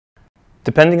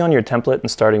Depending on your template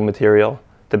and starting material,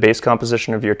 the base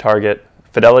composition of your target,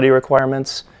 fidelity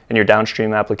requirements, and your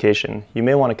downstream application, you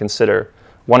may want to consider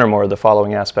one or more of the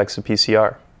following aspects of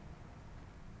PCR.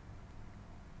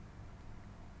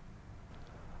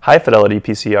 High fidelity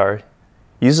PCR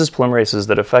uses polymerases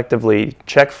that effectively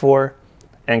check for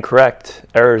and correct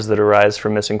errors that arise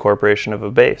from misincorporation of a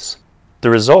base. The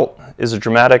result is a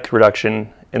dramatic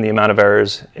reduction in the amount of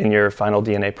errors in your final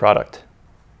DNA product.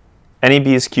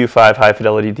 NEB's Q5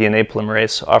 high-fidelity DNA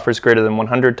polymerase offers greater than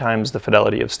 100 times the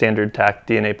fidelity of standard Taq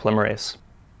DNA polymerase.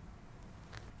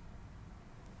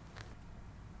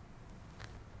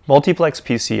 Multiplex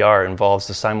PCR involves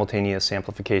the simultaneous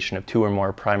amplification of two or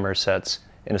more primer sets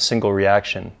in a single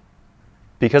reaction.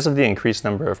 Because of the increased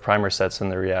number of primer sets in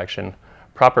the reaction,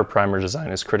 proper primer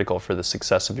design is critical for the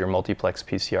success of your multiplex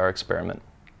PCR experiment.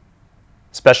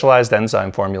 Specialized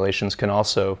enzyme formulations can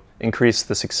also increase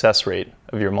the success rate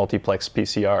of your multiplex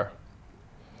PCR.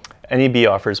 NEB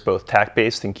offers both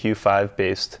Taq-based and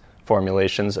Q5-based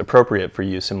formulations appropriate for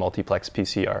use in multiplex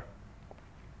PCR.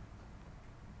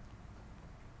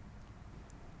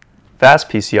 Fast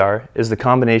PCR is the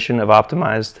combination of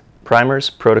optimized primers,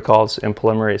 protocols, and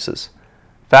polymerases.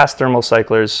 Fast thermal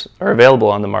cyclers are available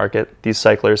on the market. These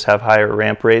cyclers have higher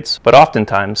ramp rates, but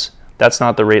oftentimes that's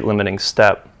not the rate-limiting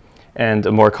step. And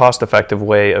a more cost-effective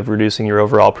way of reducing your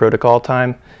overall protocol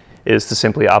time is to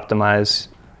simply optimize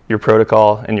your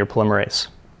protocol and your polymerase.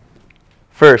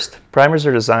 First, primers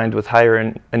are designed with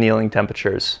higher annealing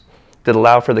temperatures that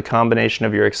allow for the combination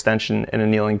of your extension and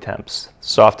annealing temps.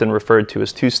 It's often referred to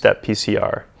as two-step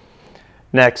PCR.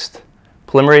 Next,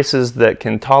 polymerases that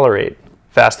can tolerate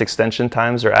fast extension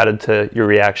times are added to your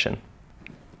reaction.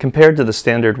 Compared to the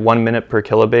standard 1 minute per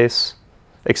kilobase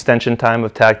extension time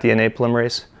of Taq DNA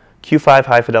polymerase, Q5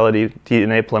 high-fidelity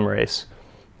DNA polymerase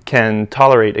can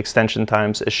tolerate extension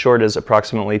times as short as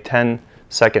approximately 10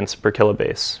 seconds per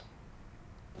kilobase.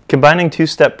 Combining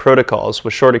two-step protocols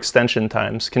with short extension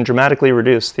times can dramatically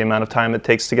reduce the amount of time it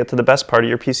takes to get to the best part of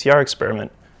your PCR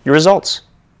experiment, your results.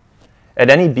 At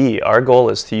NEB, our goal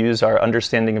is to use our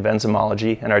understanding of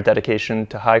enzymology and our dedication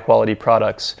to high-quality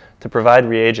products to provide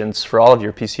reagents for all of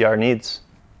your PCR needs.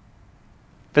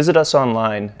 Visit us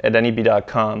online at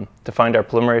neb.com to find our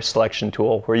polymerase selection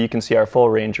tool where you can see our full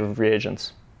range of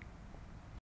reagents.